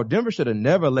 First of all, Denver should have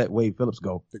never let Wade Phillips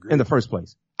go in the first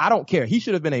place. I don't care. He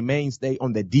should have been a mainstay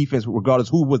on the defense regardless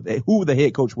who the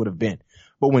head coach would have been.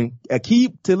 But when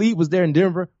Aqib Talib was there in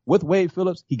Denver with Wade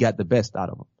Phillips, he got the best out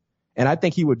of him. And I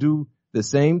think he would do the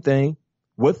same thing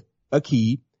with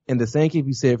Aqib and the same can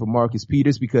be said for Marcus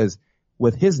Peters because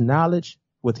with his knowledge,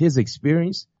 with his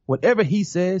experience, whatever he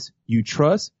says, you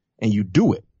trust and you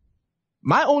do it.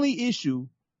 My only issue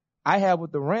I have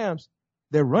with the Rams,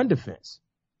 their run defense.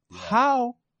 Yeah.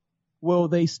 How will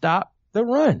they stop the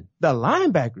run? The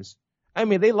linebackers. I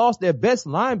mean, they lost their best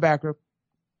linebacker,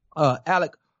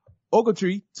 Alec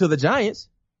Ogletree, to the Giants.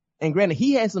 And granted,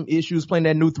 he had some issues playing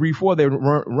that new 3-4 they're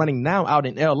running now out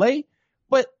in LA.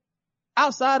 But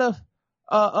outside of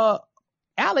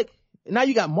Alec, now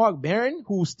you got Mark Barron,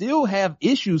 who still have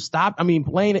issues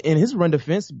playing in his run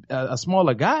defense, a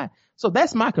smaller guy. So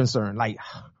that's my concern. Like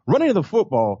running the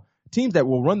football, teams that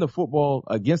will run the football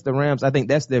against the Rams, I think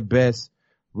that's their best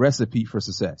recipe for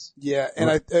success. Yeah. And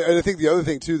I think the other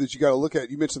thing too that you got to look at,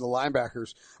 you mentioned the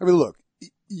linebackers. I mean, look,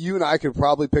 you and I could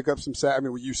probably pick up some sacks. I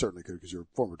mean, well, you certainly could because you're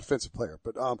a former defensive player,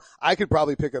 but, I could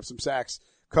probably pick up some sacks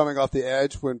coming off the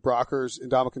edge when Brockers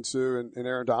and Ndamukong Suh and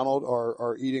Aaron Donald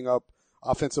are eating up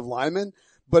offensive linemen.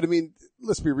 But I mean,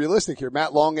 let's be realistic here.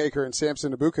 Matt Longacre and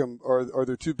Samson Ebukam are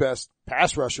their two best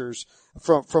pass rushers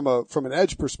from an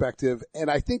edge perspective. And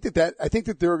I think that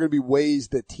there are going to be ways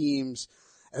that teams,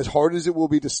 as hard as it will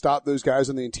be to stop those guys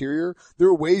on the interior, there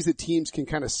are ways that teams can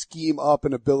kind of scheme up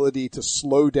an ability to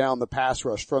slow down the pass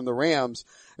rush from the Rams.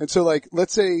 And so like,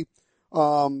 let's say,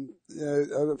 I'm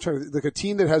trying to, like a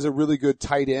team that has a really good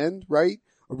tight end, right?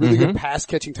 A really good pass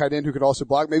catching tight end who could also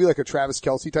block, maybe like a Travis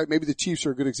Kelce type. Maybe the Chiefs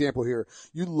are a good example here.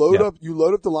 You load up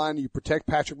the line, you protect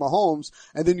Patrick Mahomes,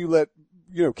 and then you let,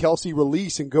 Kelce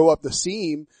release and go up the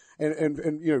seam.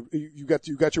 And you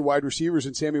got your wide receivers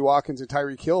and Sammy Watkins and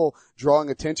Tyreek Hill drawing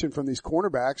attention from these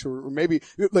cornerbacks, or maybe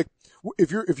like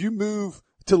if you move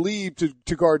Talib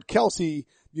to guard Kelce,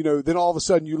 then all of a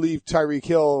sudden you leave Tyreek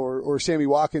Hill or Sammy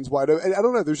Watkins wide open. I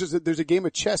don't know. There's a game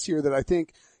of chess here that I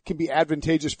think can be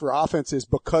advantageous for offenses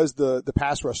because the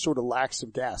pass rush sort of lacks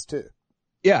some gas too.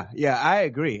 Yeah, I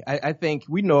agree. I think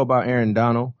we know about Aaron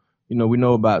Donald. We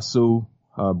know about Sue,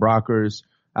 Brockers,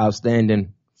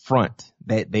 outstanding front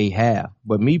that they have.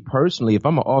 But me personally, if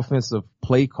I'm an offensive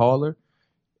play caller,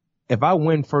 if I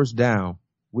win first down,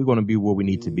 we're going to be where we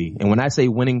need to be. And when I say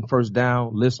winning first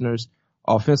down, listeners,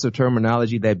 offensive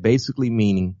terminology, that basically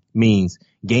means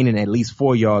gaining at least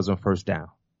 4 yards on first down.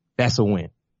 That's a win.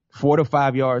 4 to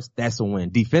 5 yards, that's a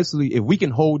win. Defensively, if we can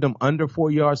hold them under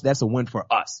 4 yards, that's a win for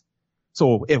us.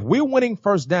 So if we're winning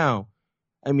first down,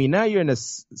 now you're in a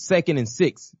 2nd and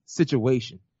 6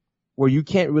 situation where you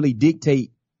can't really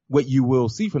dictate what you will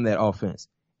see from that offense.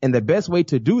 And the best way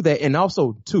to do that, and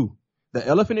also too, the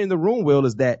elephant in the room, Will,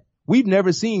 is that we've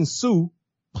never seen Sue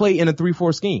play in a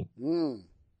 3-4 scheme.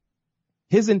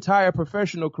 His entire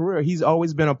professional career, he's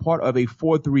always been a part of a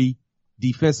 4-3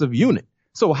 defensive unit.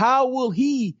 So how will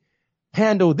he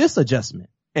handle this adjustment?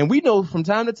 And we know from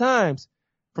time to time,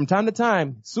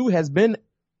 Sue has been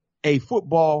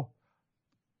the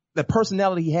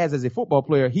personality he has as a football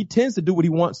player, he tends to do what he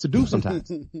wants to do sometimes.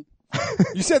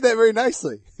 You said that very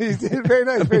nicely. He did very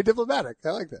nice, very diplomatic.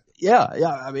 I like that.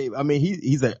 Yeah.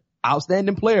 He's an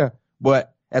outstanding player,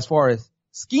 but as far as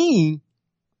scheme,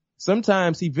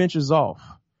 sometimes he ventures off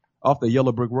the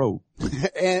yellow brick road.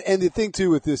 And the thing too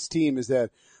with this team is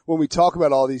that when we talk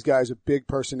about all these guys with big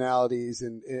personalities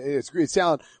and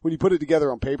when you put it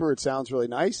together on paper, it sounds really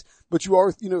nice, but you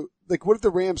are, what if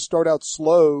the Rams start out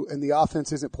slow and the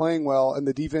offense isn't playing well and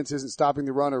the defense isn't stopping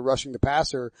the run or rushing the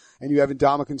passer, and you have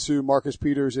Ndamukong Suh, Marcus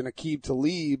Peters, and Aqib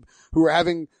Talib who are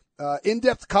having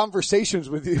in-depth conversations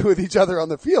with each other on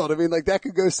the field. That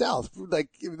could go south.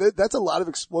 That's a lot of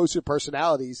explosive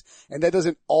personalities, and that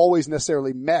doesn't always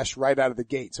necessarily mesh right out of the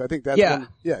gate. So I think that's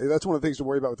that's one of the things to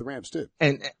worry about with the Rams too.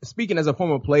 And speaking as a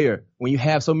former player, when you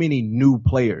have so many new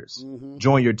players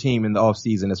join your team in the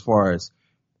offseason, as far as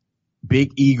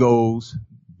big egos,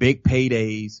 big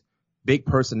paydays, big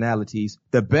personalities,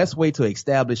 the best way to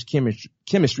establish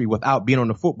chemistry without being on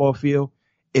the football field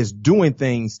is doing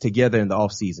things together in the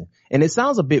off season. And it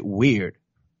sounds a bit weird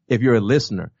if you're a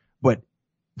listener, but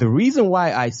the reason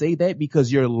why I say that, because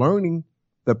you're learning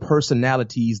the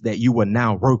personalities that you will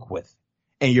now work with,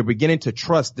 and you're beginning to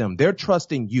trust them. They're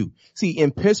trusting you. See,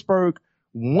 in Pittsburgh,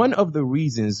 one of the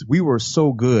reasons we were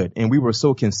so good and we were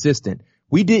so consistent,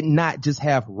 we did not just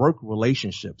have work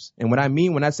relationships. And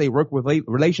when I say work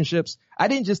relationships, I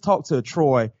didn't just talk to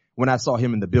Troy when I saw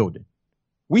him in the building.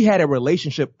 We had a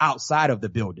relationship outside of the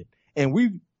building, and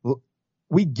we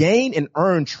gained and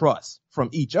earned trust from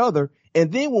each other.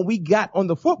 And then when we got on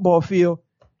the football field,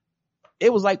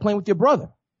 it was like playing with your brother.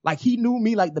 Like he knew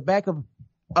me like the back of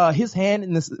his hand,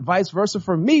 and this vice versa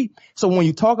for me. So when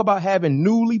you talk about having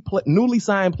newly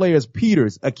signed players,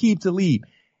 Peters, Aqib Talib,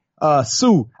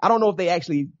 Sue, I don't know if they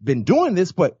actually been doing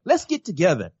this, but let's get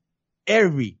together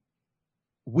every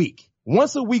week.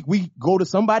 Once a week, we go to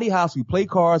somebody's house, we play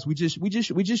cards, we just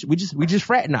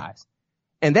fraternize.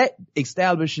 And that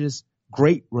establishes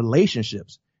great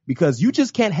relationships, because you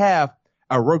just can't have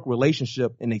a work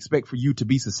relationship and expect for you to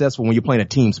be successful when you're playing a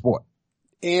team sport.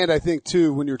 And I think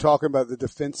too, when you're talking about the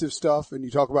defensive stuff and you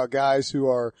talk about guys who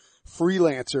are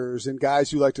freelancers and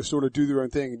guys who like to sort of do their own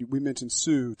thing, and we mentioned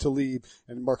Sue, Talib,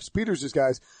 and Marcus Peters as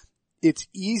guys, it's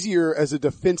easier as a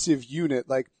defensive unit.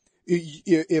 Like,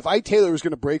 if Ike Taylor was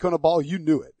going to break on a ball, you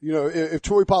knew it. If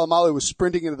Troy Polamalu was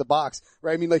sprinting into the box,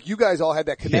 right? You guys all had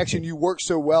that connection. You worked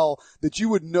so well that you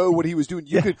would know what he was doing.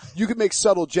 You could make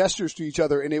subtle gestures to each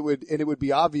other, and it would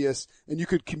be obvious, and you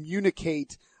could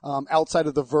communicate outside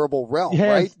of the verbal realm,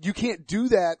 right? You can't do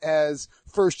that as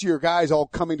first year guys all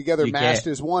coming together masked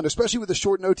as one, especially with the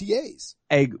short OTAs.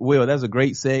 Hey, Will, that's a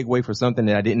great segue for something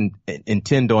that I didn't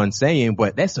intend on saying,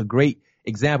 but that's a great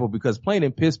example, because playing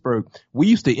in Pittsburgh, we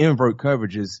used to invert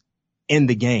coverages in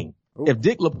the game. Ooh. If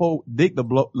Dick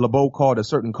LeBeau called a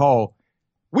certain call,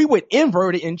 we would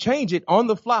invert it and change it on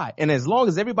the fly. And as long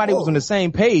as everybody was on the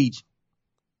same page,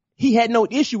 he had no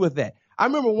issue with that. I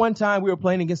remember one time we were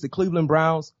playing against the Cleveland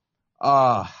Browns.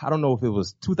 I don't know if it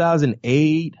was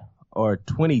 2008 or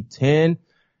 2010.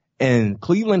 And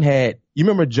Cleveland had, you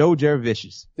remember Joe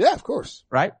Jurevicius? Yeah, of course.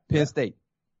 Right? Penn State.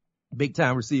 Big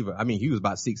time receiver. He was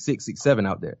about 6'6", 6'7"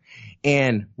 out there.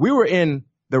 And we were in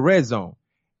the red zone,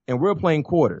 and we were playing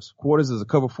quarters. Quarters is a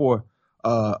cover 4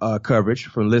 coverage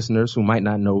for listeners who might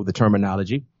not know the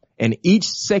terminology. And each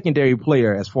secondary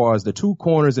player, as far as the 2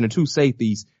 corners and the 2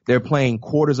 safeties, they're playing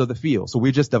quarters of the field. So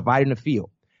we're just dividing the field.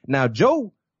 Now,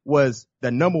 Joe was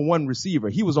the number 1 receiver.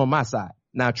 He was on my side.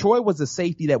 Now, Troy was the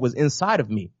safety that was inside of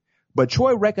me, but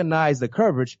Troy recognized the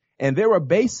coverage, and they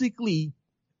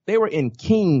were in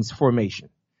Kings formation.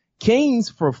 Kings,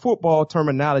 for football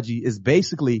terminology, is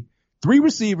basically 3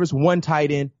 receivers, 1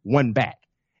 tight end, 1 back.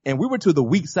 And we were to the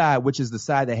weak side, which is the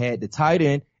side that had the tight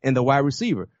end and the wide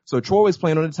receiver. So Troy was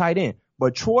playing on the tight end.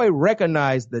 But Troy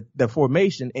recognized the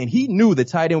formation, and he knew the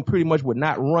tight end pretty much would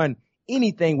not run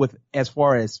anything with as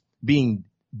far as being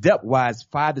depth-wise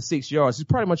 5 to 6 yards. He's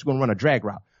pretty much going to run a drag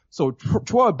route. So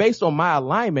Troy, based on my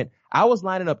alignment, I was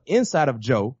lining up inside of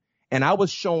Joe, and I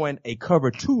was showing a cover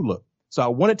 2 look. So I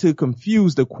wanted to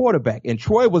confuse the quarterback, and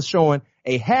Troy was showing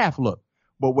a half look.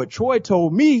 But what Troy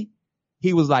told me,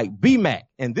 he was like, B-Mac.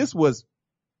 And this was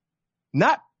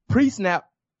not pre-snap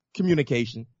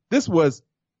communication. This was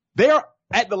there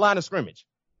at the line of scrimmage.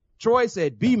 Troy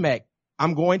said, B-Mac,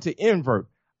 I'm going to invert.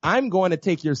 I'm going to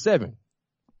take your 7.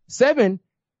 7,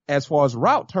 as far as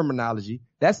route terminology,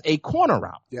 that's a corner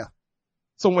route. Yeah.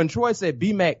 So when Troy said,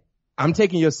 B-Mac, I'm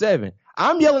taking your 7,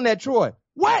 I'm yelling at Troy,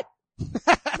 what?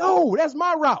 No, that's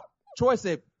my route. Troy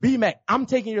said, B-Mac, I'm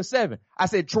taking your 7. I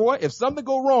said, Troy, if something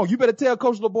go wrong, you better tell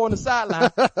Coach LeBoy on the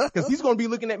sideline because he's going to be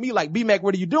looking at me like, B-Mac,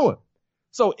 what are you doing?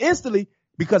 So instantly,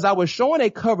 because I was showing a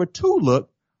cover 2 look,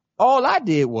 all I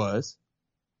did was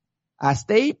I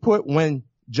stayed put when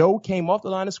Joe came off the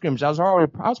line of scrimmage. I was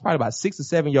probably about 6 or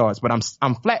 7 yards, but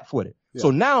I'm flat footed. Yeah.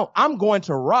 So now I'm going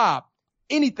to rob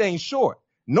anything short,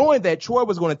 knowing that Troy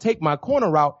was going to take my corner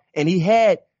route, and he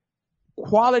had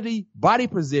quality body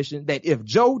position that if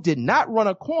Joe did not run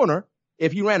a corner,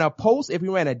 if he ran a post, if he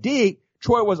ran a dig,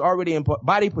 Troy was already in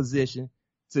body position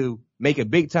to make a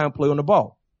big time play on the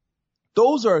ball.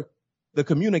 Those are the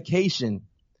communication,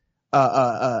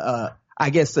 I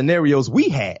guess, scenarios we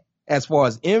had as far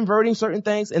as inverting certain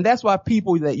things. And that's why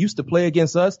people that used to play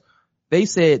against us, they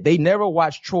said they never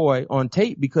watched Troy on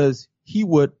tape because he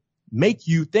would make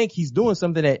you think he's doing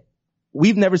something that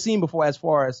we've never seen before as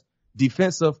far as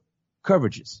defensive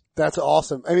coverages. That's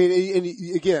awesome. I mean,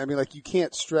 and again, I mean, like, you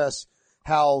can't stress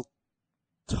how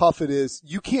tough it is.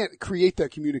 You can't create that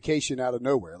communication out of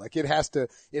nowhere. Like, it has to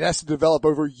develop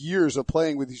over years of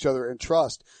playing with each other and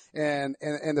trust. And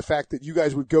the fact that you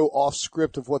guys would go off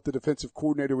script of what the defensive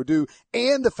coordinator would do,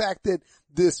 and the fact that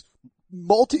this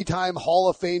multi-time Hall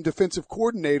of Fame defensive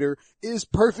coordinator is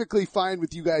perfectly fine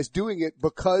with you guys doing it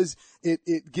because it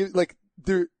gives, like,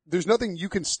 there's nothing you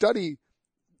can study.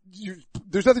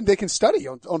 There's nothing they can study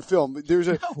on film.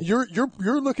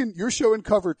 You're showing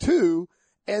cover 2,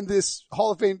 and this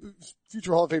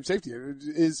future Hall of Fame safety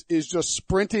is just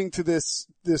sprinting to this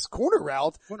corner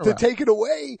route take it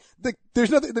away. There's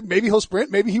nothing, maybe he'll sprint,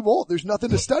 maybe he won't. There's nothing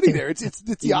to study there. It's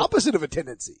the opposite of a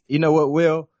tendency. You know what,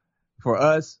 Will? For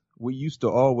us, we used to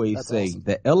always say awesome.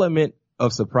 The element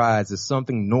of surprise is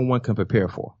something no one can prepare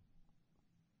for.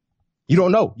 You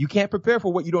don't know. You can't prepare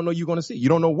for what you don't know you're going to see. You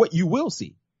don't know what you will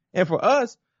see. And for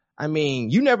us, I mean,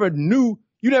 you never knew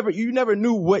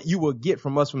what you would get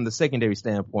from us from the secondary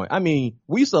standpoint. I mean,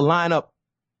 we used to line up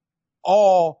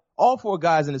all 4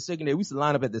 guys in the secondary. We used to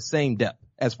line up at the same depth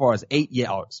as far as 8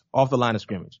 yards off the line of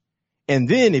scrimmage. And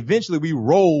then eventually we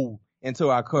roll into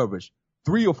our coverage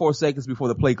 3 or 4 seconds before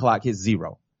the play clock hits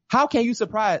 0. How can you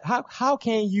how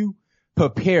can you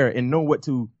prepare and know what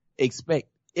to expect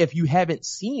if you haven't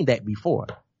seen that before?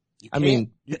 You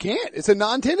can't. It's a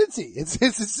non-tendency. It's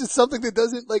just something that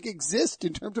doesn't exist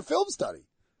in terms of film study.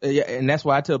 Yeah, and that's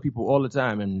why I tell people all the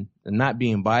time, and not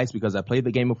being biased because I play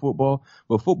the game of football,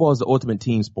 but football is the ultimate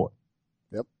team sport.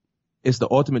 Yep. It's the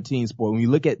ultimate team sport. When you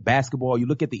look at basketball, you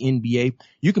look at the NBA,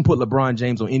 you can put LeBron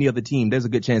James on any other team. There's a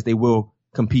good chance they will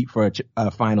compete for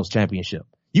a finals championship.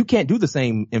 You can't do the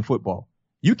same in football.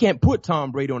 You can't put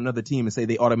Tom Brady on another team and say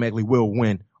they automatically will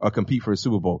win or compete for a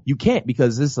Super Bowl. You can't,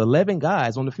 because there's 11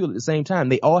 guys on the field at the same time.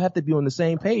 They all have to be on the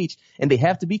same page, and they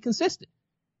have to be consistent.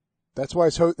 That's why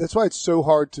it's so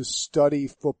hard to study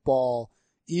football,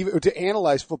 even to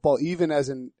analyze football, even I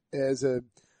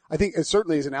think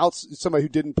certainly as somebody who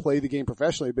didn't play the game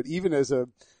professionally, but even as a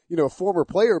former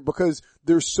player, because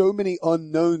there's so many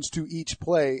unknowns to each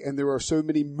play, and there are so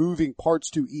many moving parts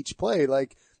to each play.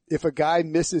 Like, if a guy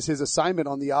misses his assignment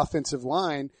on the offensive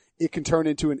line, it can turn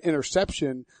into an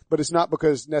interception, but it's not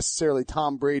because necessarily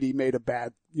Tom Brady made a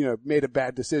bad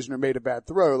decision or made a bad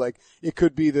throw. Like, it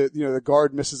could be that, the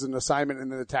guard misses an assignment and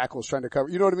then the tackle is trying to cover.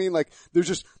 You know what I mean? Like,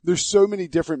 there's so many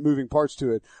different moving parts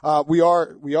to it. We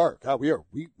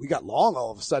got long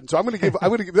all of a sudden. So I'm going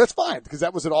to give, that's fine, because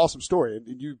that was an awesome story.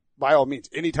 And you, by all means,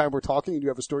 anytime we're talking and you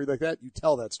have a story like that, you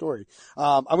tell that story.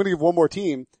 I'm going to give one more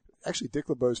team, actually Dick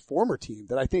LeBeau's former team,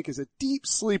 that I think is a deep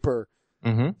sleeper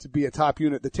to be a top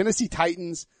unit. The Tennessee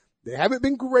Titans, They haven't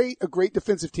been a great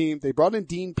defensive team. They brought in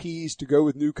Dean Pease to go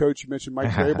with new coach. You mentioned Mike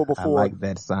Vrabel before. I like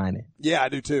that signing. Yeah, I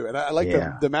do too. And I like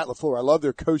the Matt LaFleur. I love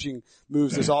their coaching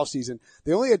moves this offseason.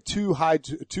 They only had two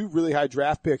really high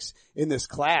draft picks in this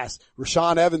class.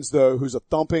 Rashaan Evans, though, who's a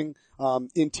thumping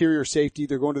interior safety.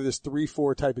 They're going to this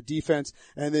 3-4 type of defense.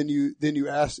 And then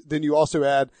you also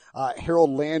add Harold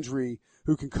Landry,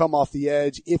 who can come off the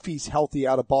edge if he's healthy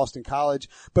out of Boston College.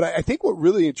 But I think what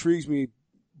really intrigues me,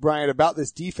 Brian, about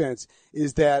this defense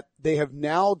is that they have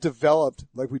now developed,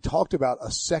 like we talked about,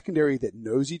 a secondary that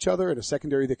knows each other and a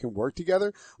secondary that can work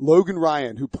together. Logan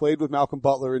Ryan, who played with Malcolm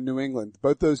Butler in New England,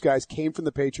 both those guys came from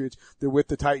the Patriots. They're with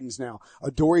the Titans now.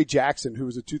 Adoree Jackson, who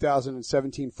was a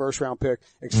 2017 first-round pick,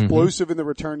 explosive in the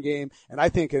return game, and I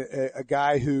think a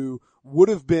guy who would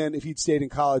have been, if he'd stayed in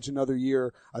college another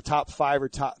year, a top 5 or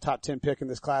top 10 pick in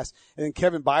this class. And then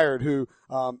Kevin Byard, who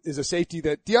is a safety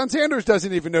that Deion Sanders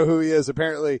doesn't even know who he is,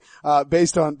 apparently,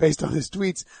 based on his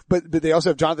tweets. But they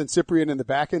also have Jonathan Cyprien in the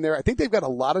back end there. I think they've got a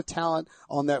lot of talent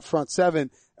on that front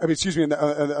seven. On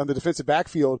the defensive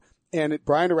backfield. And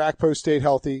Brian Arakpo stayed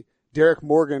healthy. Derek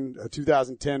Morgan, a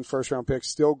 2010 first-round pick,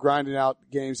 still grinding out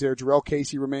games there. Jarrell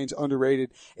Casey remains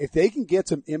underrated. If they can get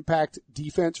some impact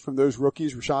defense from those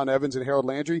rookies, Rashaan Evans and Harold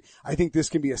Landry, I think this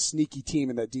can be a sneaky team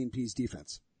in that Dean Pease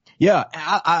defense. Yeah,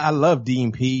 I love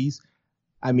Dean Pease.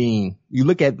 I mean, you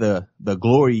look at the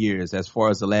glory years as far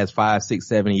as the last 5, 6,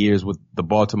 7 years with the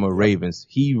Baltimore Ravens.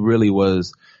 He really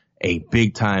was a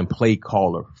big-time play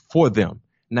caller for them.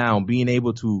 Now, being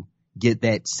able to get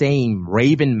that same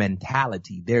Raven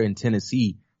mentality there in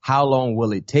Tennessee, how long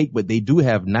will it take? But they do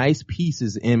have nice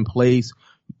pieces in place.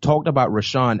 Talked about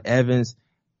Rashaan Evans.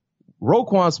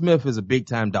 Roquan Smith is a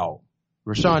big-time dog.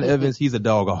 Rashaan Evans, he's a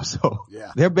dog also.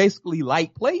 Yeah. They're basically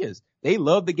light players. They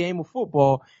love the game of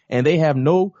football, and they have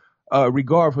no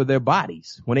regard for their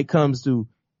bodies when it comes to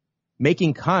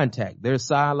making contact. They're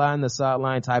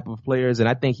sideline type of players, and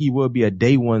I think he will be a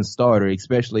day one starter,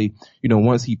 especially,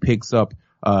 once he picks up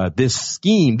this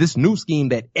new scheme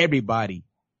that everybody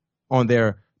on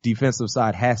their defensive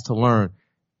side has to learn.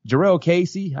 Jarrell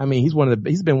Casey, I mean, he's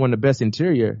been one of the best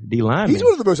interior D linemen. He's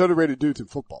one of the most underrated dudes in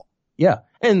football. Yeah.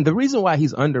 And the reason why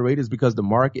he's underrated is because the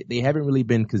market, they haven't really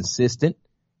been consistent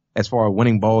as far as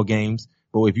winning ball games.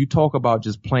 But if you talk about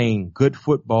just playing good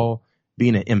football,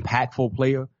 being an impactful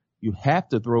player, you have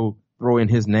to throw in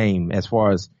his name as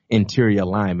far as interior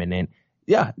lineman. And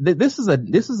yeah, this is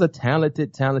a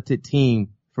talented team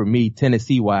for me,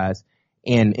 Tennessee wise.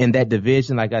 And in that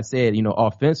division, like I said,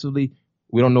 offensively,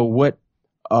 we don't know what,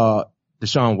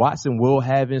 Deshaun Watson will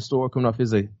have in store coming off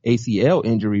his ACL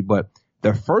injury, but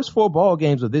the first 4 ball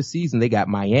games of this season, they got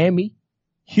Miami,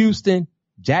 Houston,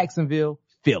 Jacksonville,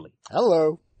 Philly.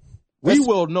 Hello. We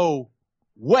will know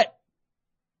what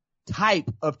type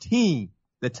of team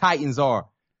the Titans are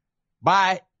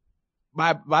by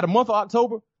the month of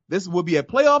October. This will be a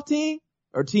playoff team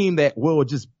or a team that will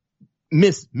just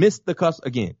miss the cusp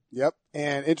again. Yep.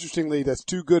 And interestingly, that's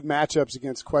 2 good matchups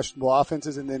against questionable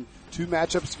offenses and then 2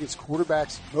 matchups against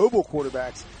mobile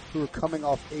quarterbacks who are coming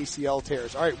off ACL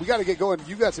tears. All right, we got to get going.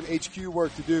 You've got some HQ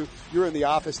work to do. You're in the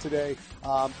office today.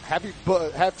 Happy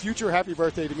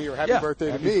birthday to me or happy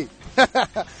birthday to me.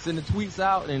 Send the tweets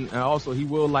out and also he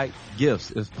will like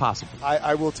gifts if possible.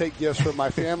 I will take gifts from my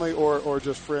family or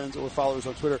just friends or followers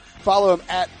on Twitter. Follow him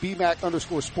at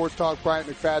BMAC_sports talk. Bryant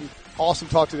McFadden. Awesome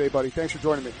talk today, buddy. Thanks for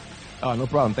joining me. Oh, no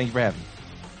problem. Thank you for having me.